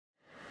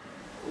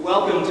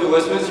Welcome to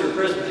Westminster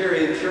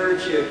Presbyterian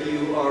Church. If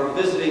you are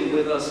visiting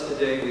with us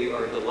today, we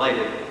are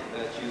delighted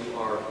that you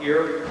are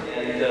here.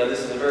 And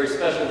this is a very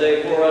special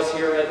day for us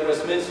here at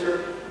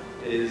Westminster.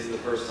 It is the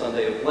first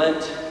Sunday of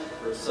Lent,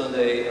 first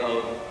Sunday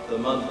of the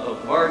month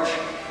of March,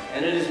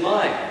 and it is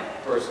my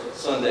first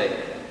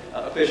Sunday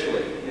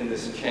officially in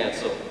this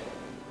chancel.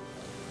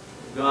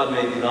 God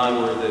may be thy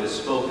word that is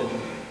spoken,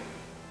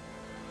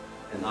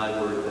 and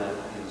thy word that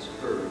is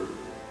heard.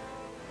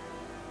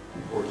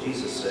 For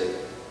Jesus' sake,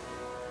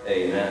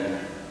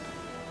 amen.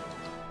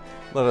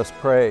 Let us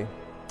pray.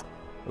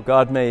 Oh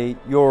God, may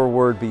your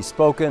word be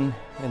spoken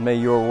and may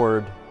your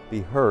word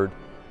be heard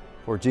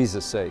for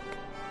Jesus' sake.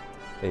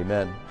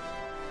 Amen.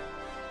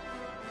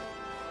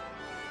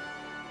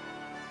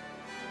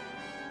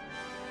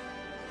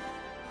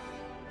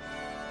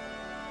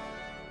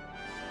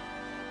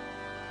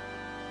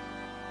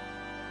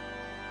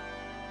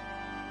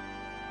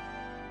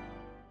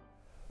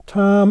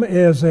 Tom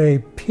is a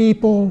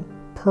people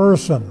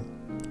person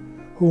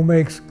who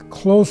makes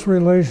close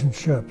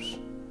relationships.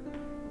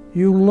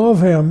 You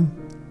love him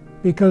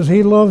because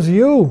he loves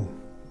you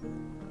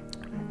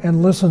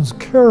and listens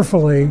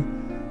carefully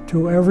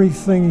to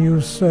everything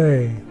you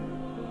say.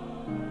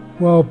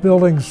 While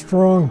building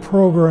strong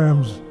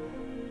programs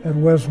at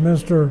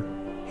Westminster,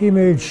 he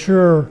made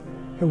sure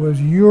it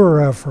was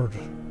your effort.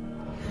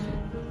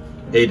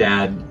 Hey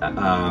Dad,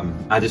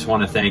 I just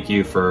want to thank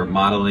you for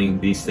modeling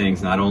these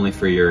things not only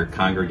for your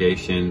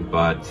congregation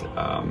but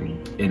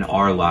in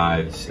our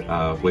lives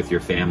with your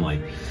family.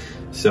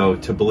 So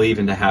to believe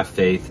and to have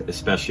faith,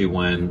 especially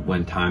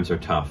when times are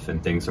tough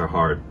and things are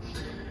hard.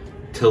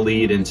 To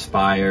lead,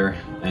 inspire,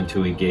 and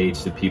to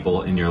engage the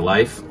people in your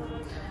life.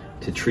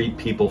 To treat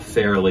people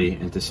fairly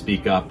and to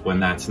speak up when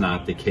that's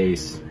not the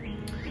case.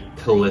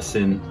 To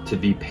listen, to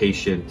be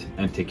patient,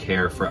 and to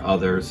care for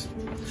others.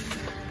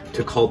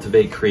 To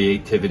cultivate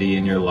creativity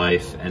in your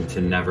life and to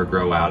never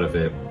grow out of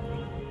it.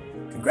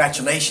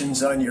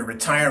 Congratulations on your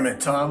retirement,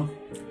 Tom.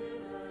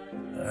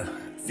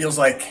 Feels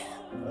like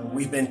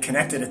we've been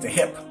connected at the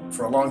hip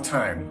for a long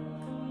time.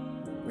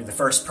 We're the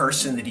first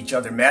person that each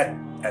other met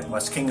at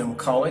Muskingum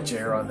College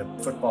there on the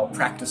football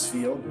practice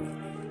field.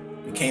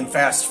 Became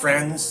fast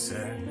friends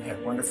and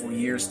had wonderful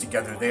years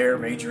together there,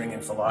 majoring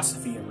in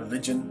philosophy and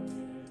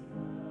religion.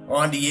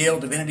 On to Yale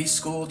Divinity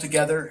School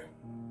together,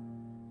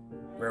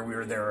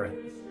 where there were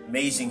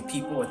amazing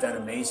people at that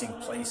amazing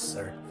place.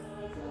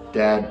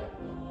 Dad,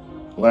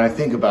 when I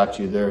think about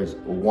you, there's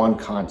one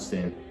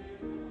constant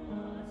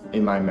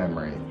in my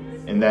memory,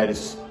 and that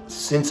is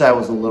since I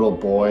was a little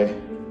boy,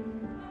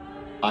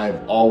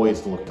 I've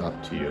always looked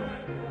up to you.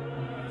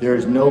 There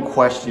is no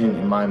question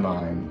in my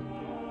mind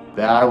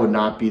that I would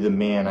not be the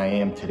man I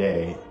am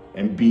today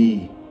and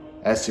be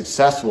as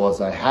successful as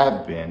I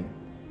have been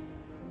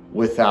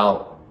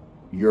without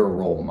your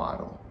role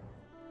model.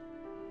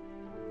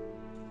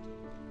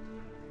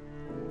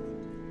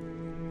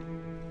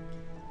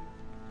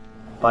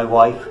 My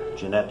wife,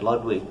 Jeanette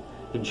Ludwig,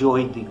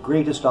 enjoyed the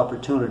greatest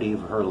opportunity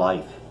of her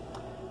life.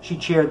 She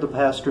chaired the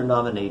pastor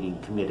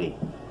nominating committee.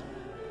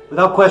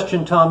 Without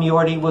question, Tom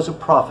Yorty was a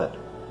prophet.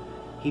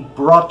 He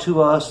brought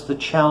to us the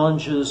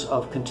challenges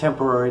of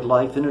contemporary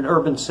life in an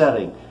urban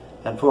setting,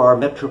 and for our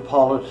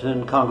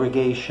metropolitan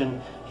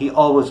congregation, he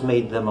always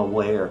made them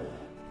aware.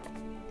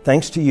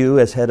 Thanks to you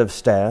as head of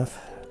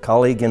staff,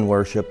 colleague in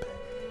worship,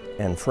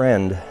 and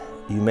friend,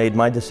 you made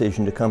my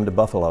decision to come to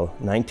Buffalo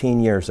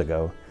 19 years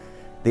ago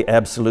the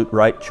absolute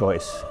right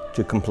choice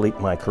to complete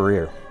my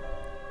career.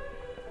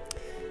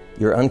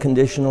 Your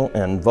unconditional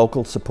and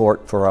vocal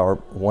support for our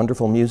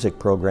wonderful music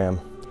program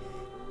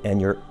and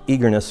your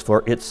eagerness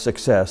for its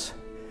success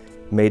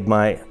made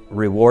my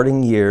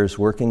rewarding years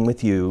working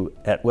with you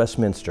at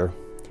Westminster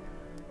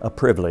a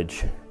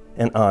privilege,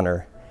 an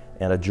honor,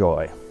 and a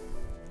joy.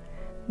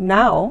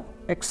 Now,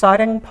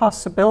 exciting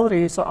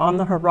possibilities are on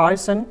the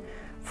horizon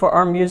for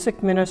our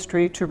music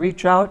ministry to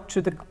reach out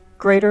to the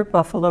greater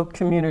Buffalo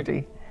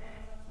community.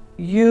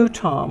 You,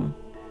 Tom,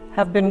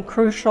 have been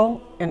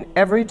crucial in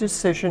every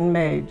decision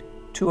made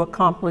to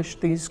accomplish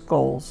these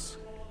goals.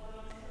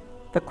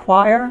 The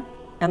choir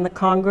and the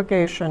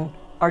congregation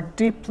are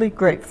deeply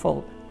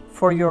grateful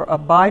for your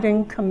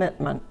abiding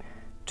commitment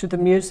to the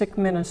music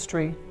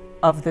ministry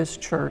of this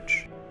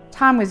church.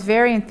 Tom was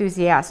very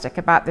enthusiastic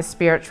about the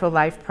Spiritual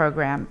Life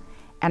program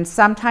and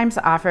sometimes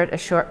offered a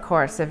short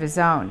course of his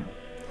own.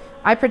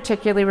 I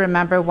particularly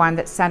remember one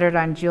that centered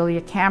on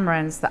Julia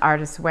Cameron's The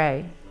Artist's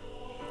Way.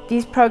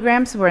 These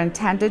programs were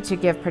intended to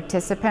give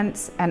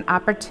participants an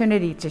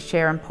opportunity to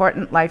share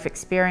important life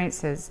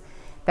experiences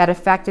that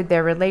affected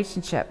their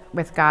relationship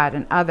with God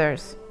and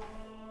others.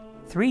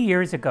 3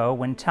 years ago,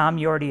 when Tom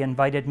Yorty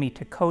invited me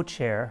to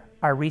co-chair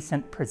our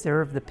recent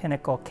Preserve the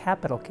Pinnacle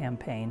Capital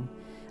campaign,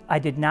 I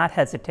did not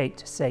hesitate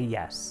to say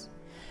yes.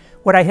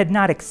 What I had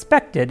not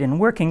expected in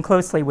working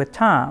closely with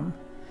Tom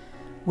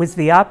was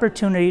the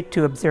opportunity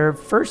to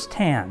observe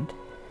firsthand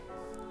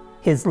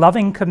his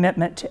loving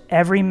commitment to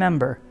every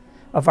member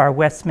of our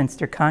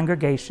Westminster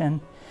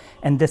congregation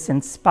and this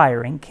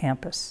inspiring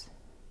campus.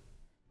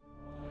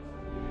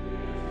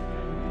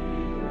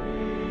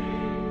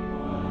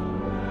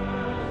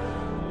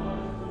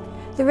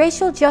 The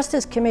Racial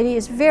Justice Committee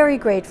is very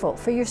grateful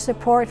for your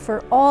support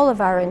for all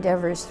of our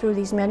endeavors through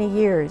these many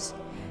years.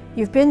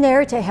 You've been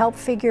there to help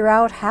figure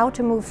out how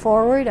to move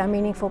forward on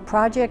meaningful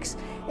projects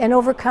and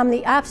overcome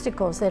the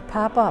obstacles that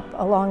pop up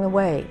along the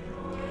way.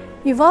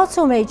 You've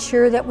also made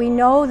sure that we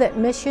know that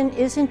mission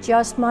isn't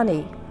just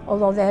money,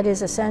 although that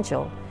is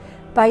essential,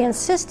 by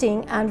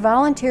insisting on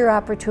volunteer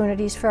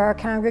opportunities for our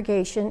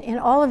congregation in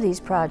all of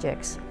these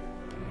projects.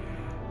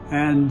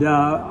 And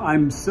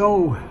I'm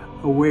so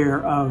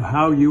aware of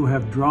how you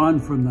have drawn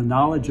from the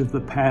knowledge of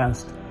the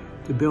past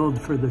to build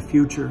for the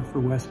future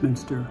for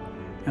Westminster.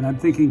 And I'm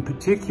thinking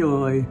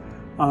particularly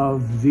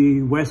of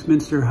the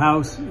Westminster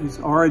House, its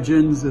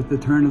origins at the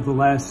turn of the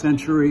last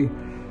century.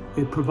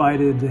 It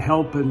provided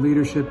help and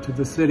leadership to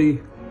the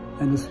city,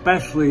 and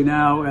especially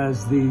now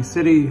as the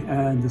city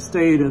and the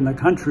state and the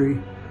country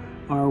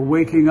are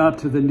waking up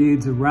to the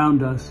needs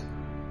around us,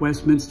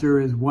 Westminster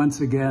is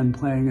once again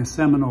playing a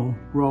seminal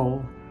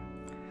role.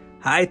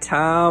 Hi,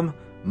 Tom.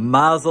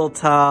 Mazel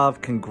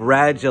tov.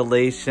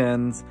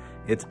 Congratulations.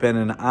 It's been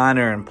an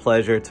honor and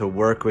pleasure to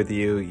work with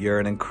you. You're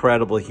an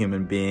incredible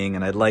human being,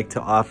 and I'd like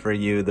to offer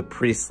you the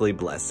priestly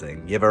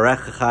blessing.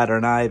 Yevarechecha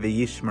Adonai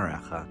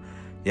v'yishmerecha.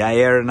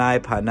 Yair Adonai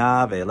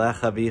panav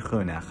elecha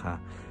v'yichunecha.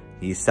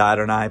 Yisa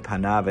Adonai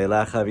panav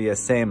elecha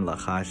v'yasem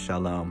lecha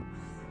shalom.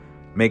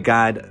 May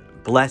God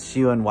bless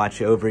you and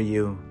watch over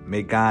you.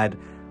 May God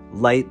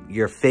light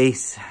your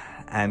face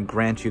and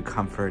grant you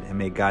comfort. And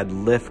may God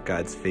lift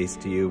God's face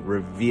to you,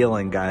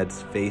 revealing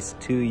God's face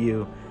to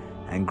you,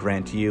 and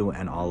grant you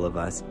and all of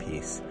us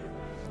peace.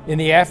 In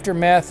the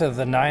aftermath of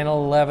the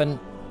 9/11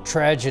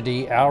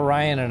 tragedy, Al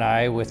Ryan and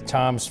I, with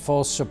Tom's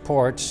full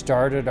support,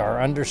 started our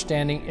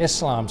Understanding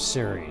Islam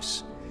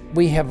series.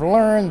 We have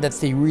learned that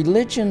the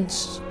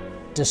religions,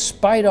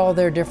 despite all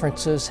their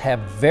differences, have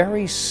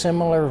very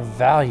similar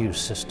value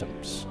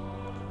systems.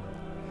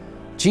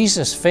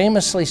 Jesus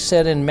famously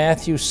said in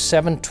Matthew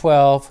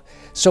 7:12,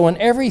 "So in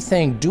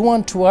everything do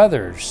unto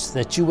others,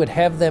 that you would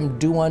have them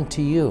do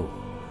unto you."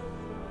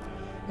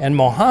 And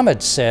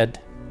Muhammad said,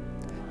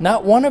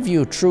 "Not one of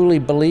you truly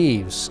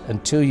believes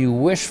until you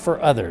wish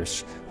for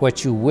others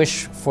what you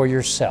wish for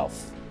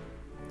yourself."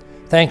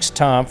 Thanks,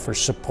 Tom, for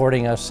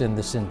supporting us in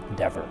this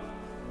endeavor.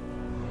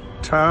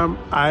 Tom,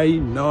 I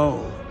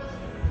know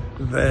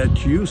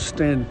that you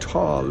stand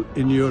tall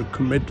in your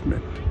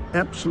commitment,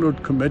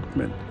 absolute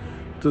commitment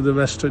to the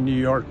Western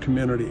New York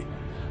community,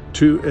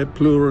 to a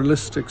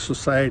pluralistic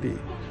society,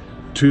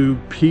 to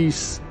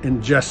peace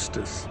and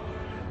justice,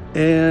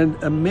 and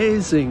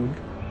amazing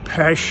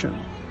passion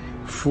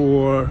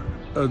for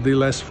the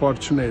less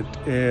fortunate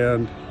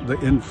and the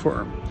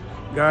infirm.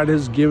 God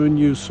has given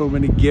you so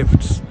many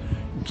gifts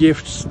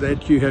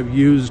that you have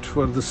used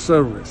for the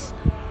service,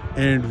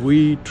 and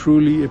we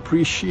truly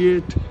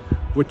appreciate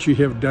what you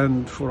have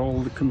done for all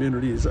the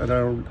communities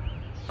around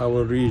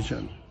our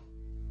region.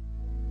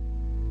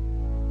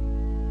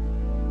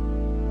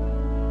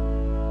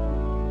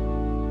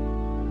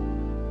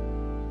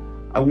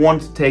 I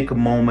want to take a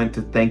moment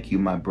to thank you,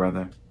 my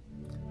brother,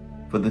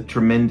 for the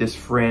tremendous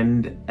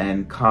friend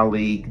and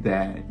colleague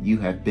that you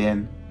have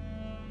been.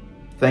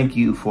 Thank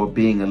you for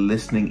being a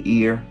listening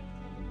ear.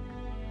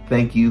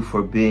 Thank you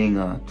for being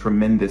a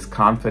tremendous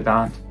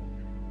confidant.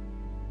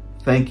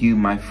 Thank you,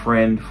 my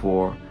friend,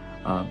 for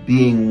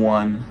being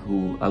one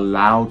who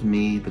allowed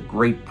me the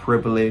great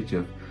privilege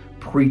of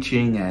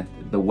preaching at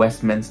the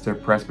Westminster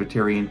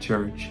Presbyterian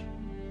Church.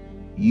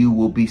 You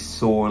will be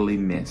sorely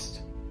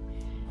missed.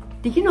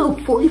 Did you know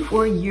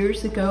 44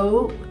 years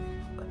ago,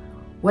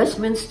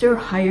 Westminster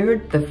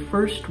hired the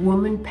first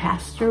woman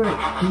pastor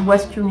in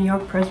Western New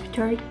York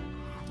Presbytery?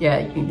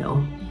 Yeah, you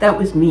know, that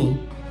was me.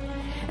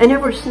 And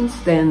ever since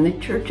then, the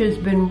church has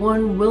been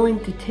one willing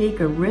to take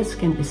a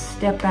risk and to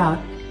step out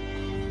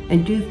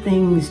and do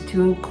things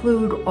to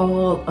include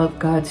all of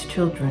God's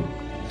children.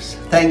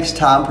 Thanks,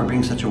 Tom, for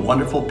being such a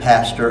wonderful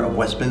pastor of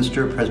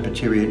Westminster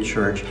Presbyterian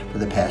Church for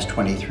the past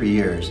 23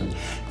 years. And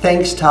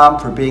thanks, Tom,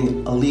 for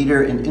being a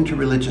leader in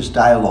interreligious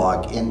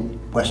dialogue in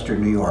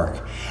Western New York.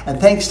 And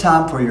thanks,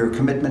 Tom, for your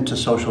commitment to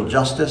social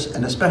justice,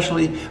 and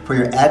especially for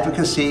your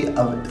advocacy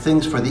of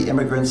things for the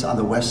immigrants on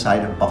the west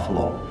side of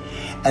Buffalo.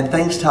 And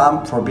thanks,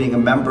 Tom, for being a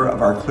member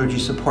of our clergy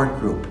support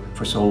group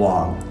for so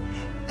long.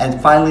 And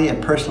finally,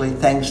 and personally,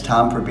 thanks,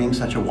 Tom, for being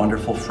such a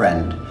wonderful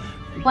friend.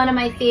 One of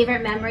my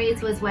favorite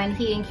memories was when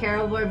he and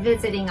Carol were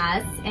visiting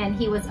us, and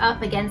he was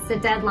up against the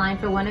deadline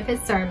for one of his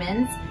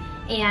sermons.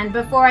 And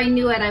before I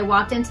knew it, I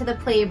walked into the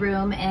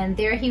playroom, and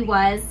there he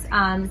was,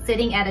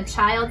 sitting at a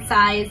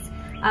child-sized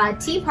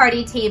tea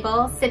party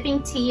table,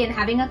 sipping tea and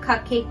having a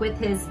cupcake with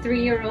his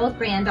 3-year-old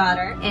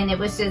granddaughter. And it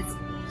was just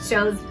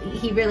shows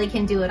he really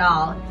can do it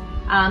all.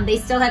 They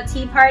still have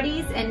tea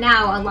parties, and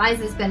now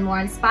Eliza's been more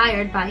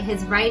inspired by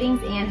his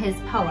writings and his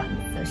poems.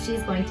 So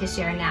she's going to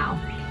share now.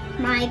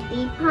 My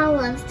Beepaw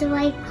loves to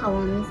write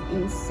poems,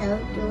 and so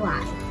do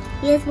I.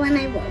 Here's one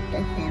I wrote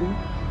with him.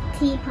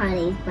 Tea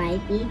Parties by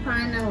Beepaw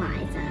and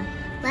Eliza.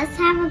 Let's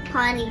have a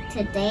party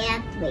today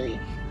at 3.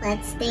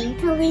 Let's stay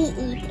till we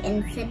eat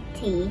and sip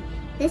tea.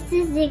 This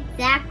is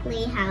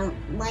exactly how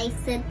life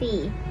should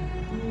be.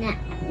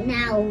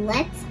 Now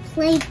let's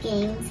play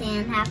games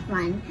and have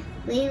fun.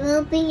 We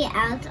will be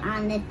out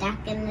on the deck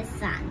in the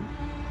sun.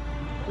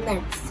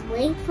 Let's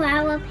wait for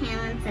our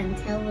parents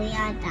until we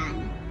are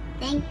done.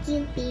 Thank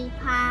you,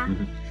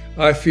 Beepaw.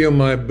 I feel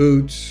my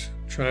boots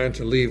trying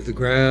to leave the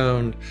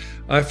ground.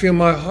 I feel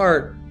my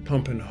heart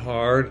pumping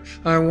hard.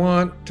 I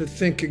want to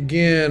think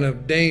again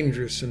of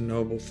dangerous and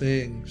noble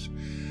things.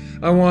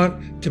 I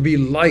want to be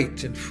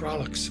light and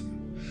frolicsome.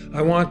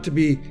 I want to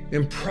be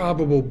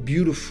improbable,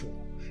 beautiful,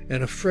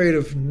 and afraid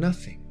of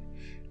nothing,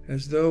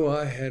 as though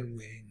I had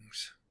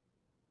wings.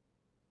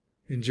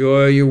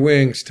 Enjoy your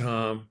wings,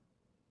 Tom.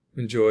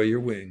 Enjoy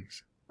your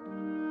wings.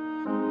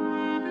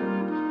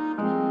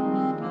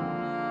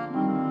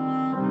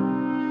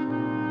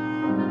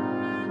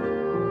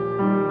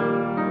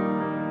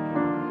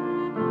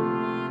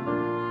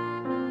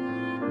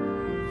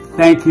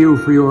 Thank you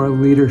for your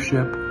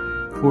leadership,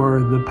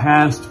 for the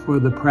past, for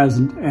the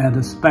present, and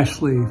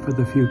especially for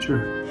the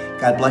future.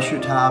 God bless you,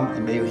 Tom,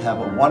 and may you have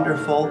a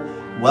wonderful,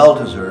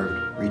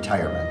 well-deserved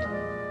retirement.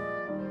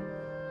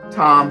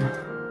 Tom,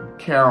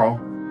 Carol,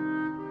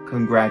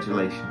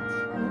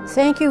 congratulations.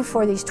 Thank you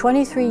for these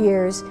 23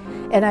 years,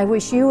 and I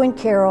wish you and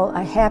Carol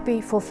a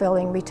happy,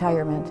 fulfilling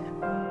retirement.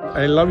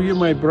 I love you,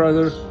 my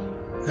brother.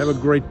 Have a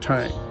great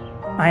time.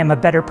 I am a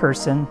better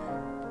person,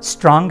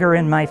 stronger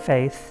in my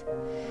faith,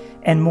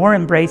 and more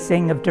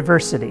embracing of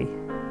diversity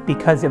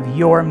because of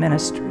your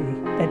ministry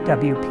at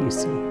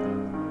WPC.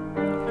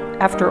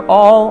 After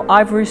all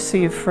I've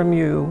received from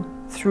you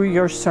through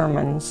your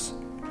sermons,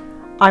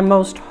 I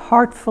most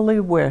heartfully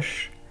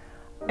wish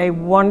a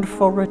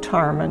wonderful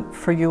retirement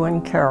for you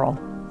and Carol.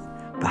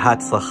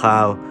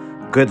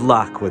 B'hatzlacha, good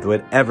luck with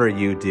whatever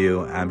you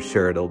do. I'm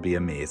sure it'll be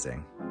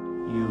amazing.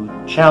 You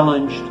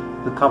challenged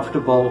the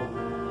comfortable,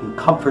 you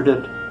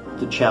comforted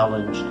the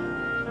challenged.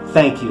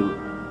 Thank you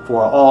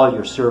for all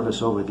your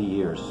service over the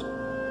years.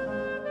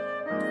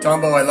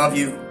 Tombo, I love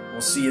you.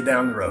 We'll see you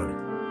down the road.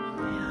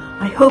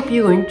 I hope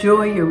you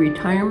enjoy your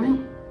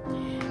retirement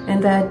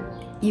and that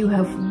you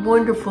have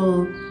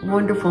wonderful,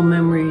 wonderful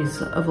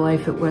memories of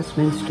life at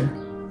Westminster.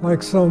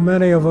 Like so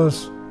many of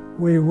us,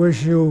 we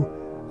wish you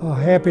a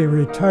happy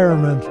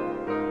retirement,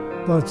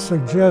 but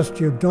suggest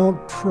you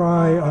don't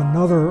try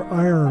another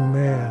Iron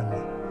Man.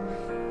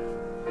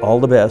 All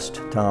the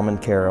best, Tom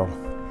and Carol.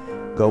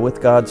 Go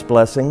with God's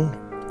blessing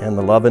and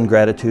the love and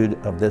gratitude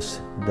of this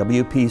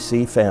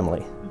WPC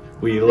family.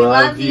 We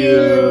love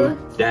you,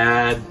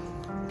 Dad.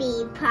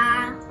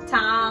 Beepaw.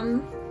 Tom.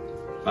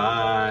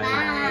 Bye.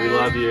 Bye. We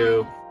love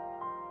you.